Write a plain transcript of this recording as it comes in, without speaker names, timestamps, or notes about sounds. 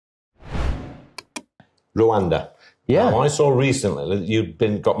Rwanda. Yeah. Now, I saw recently that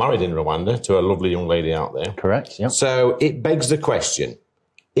you've got married in Rwanda to a lovely young lady out there. Correct, yeah. So it begs the question,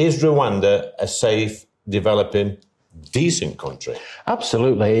 is Rwanda a safe, developing, decent country?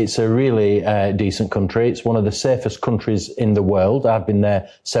 Absolutely. It's a really decent country. It's one of the safest countries in the world. I've been there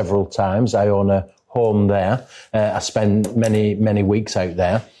several times. I own a home there. I spend many weeks out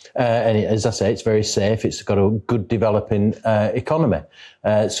there. And as I say, it's very safe. It's got a good developing economy.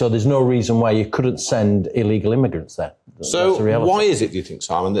 So there's no reason why you couldn't send illegal immigrants there. So why is it, do you think,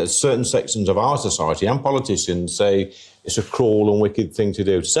 Simon, that certain sections of our society and politicians say it's a cruel and wicked thing to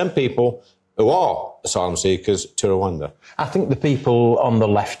do, to send people who are asylum seekers to Rwanda? I think the people on the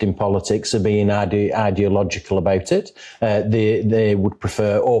left in politics are being ideological about it. They would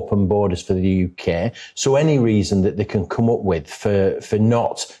prefer open borders for the UK. So any reason that they can come up with for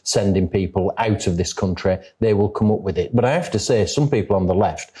not sending people out of this country, they will come up with it. But I have to say, some people on the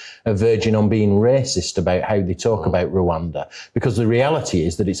left are verging on being racist about how they talk about Rwanda, because the reality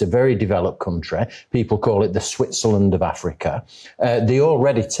is that it's a very developed country. People call it the Switzerland of Africa. They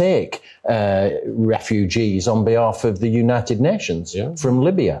already take refugees on behalf of the United Nations from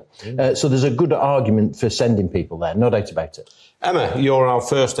Libya. So there's a good argument for sending people there, no doubt about it. Emma, you're our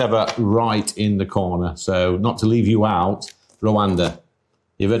first ever right in the corner. So not to leave you out, Rwanda.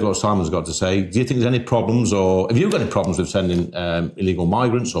 You've heard what Simon's got to say. Do you think there's any problems, or have you got any problems with sending illegal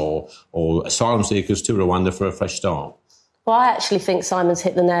migrants or asylum seekers to Rwanda for a fresh start? Well, I actually think Simon's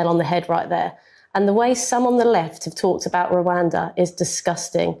hit the nail on the head right there. And the way some on the left have talked about Rwanda is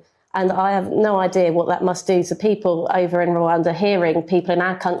disgusting. And I have no idea what that must do to people over in Rwanda, hearing people in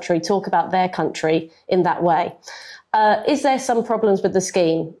our country talk about their country in that way. Is there some problems with the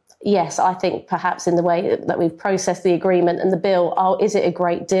scheme? Yes, I think perhaps in the way that we've processed the agreement and the bill. Oh, is it a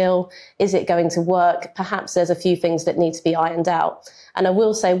great deal? Is it going to work? Perhaps there's a few things that need to be ironed out. And I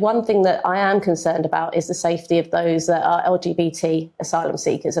will say one thing that I am concerned about is the safety of those that are LGBT asylum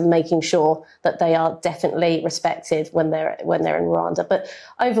seekers, and making sure that they are definitely respected when they're in Rwanda. But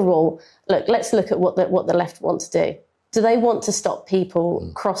overall, let's look at what the left want to do. Do they want to stop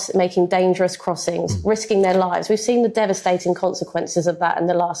people making dangerous crossings, risking their lives? We've seen the devastating consequences of that in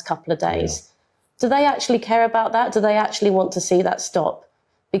the last couple of days. Yeah. Do they actually care about that? Do they actually want to see that stop?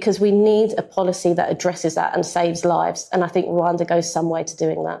 Because we need a policy that addresses that and saves lives. And I think Rwanda goes some way to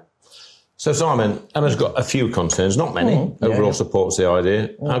doing that. So, Simon, Emma's got a few concerns, not many. Overall supports the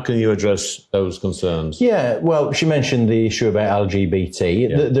idea. How can you address those concerns? Yeah, well, she mentioned the issue about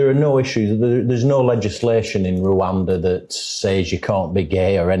LGBT. There are no issues. There's no legislation in Rwanda that says you can't be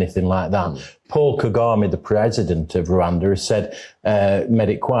gay or anything like that. Paul Kagame, the president of Rwanda, has said, made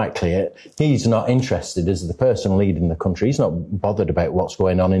it quite clear, he's not interested as the person leading the country. He's not bothered about what's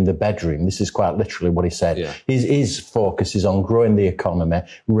going on in the bedroom. This is quite literally what he said. Yeah. His focus is on growing the economy,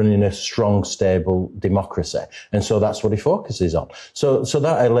 running a strong, stable democracy. And so that's what he focuses on. So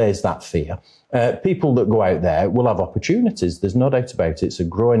that allays that fear. People that go out there will have opportunities. There's no doubt about it. It's a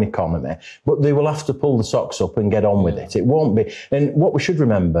growing economy, but they will have to pull the socks up and get on with it. It won't be. And what we should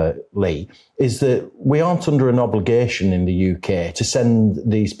remember, Lee, is that we aren't under an obligation in the UK to send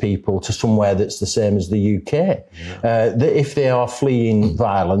these people to somewhere that's the same as the UK. That if they are fleeing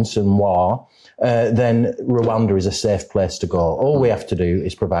violence and war, then Rwanda is a safe place to go. All we have to do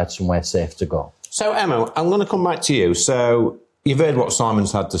is provide somewhere safe to go. So, Emma, I'm going to come back to you. So, you've heard what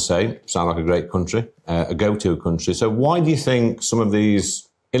Simon's had to say. Sound like a great country, a go-to country. So why do you think some of these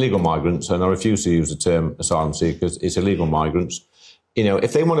illegal migrants, and I refuse to use the term asylum seekers, it's illegal migrants, you know,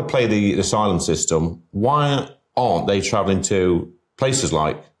 if they want to play the asylum system, why aren't they travelling to places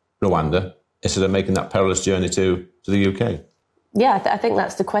like Rwanda instead of making that perilous journey to the UK? Yeah, I think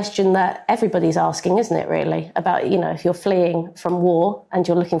that's the question that everybody's asking, isn't it, really? About, you know, if you're fleeing from war and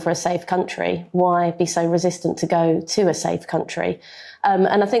you're looking for a safe country, why be so resistant to go to a safe country? And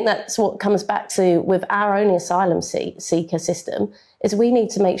I think that's what comes back to with our own asylum seeker system, is we need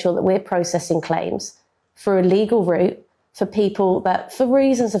to make sure that we're processing claims for a legal route for people that, for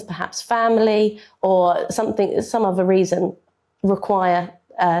reasons of perhaps family or some other reason, require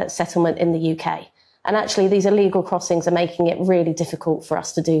settlement in the UK. And actually, these illegal crossings are making it really difficult for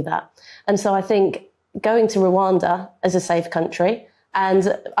us to do that. And so I think going to Rwanda as a safe country,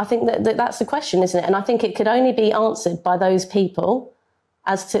 and I think that's the question, isn't it? And I think it could only be answered by those people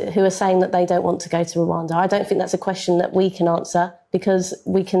who are saying that they don't want to go to Rwanda. I don't think that's a question that we can answer, because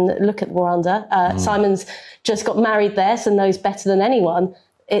we can look at Rwanda. Simon's just got married there, so knows better than anyone.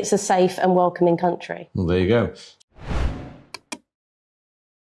 It's a safe and welcoming country. Well, there you go.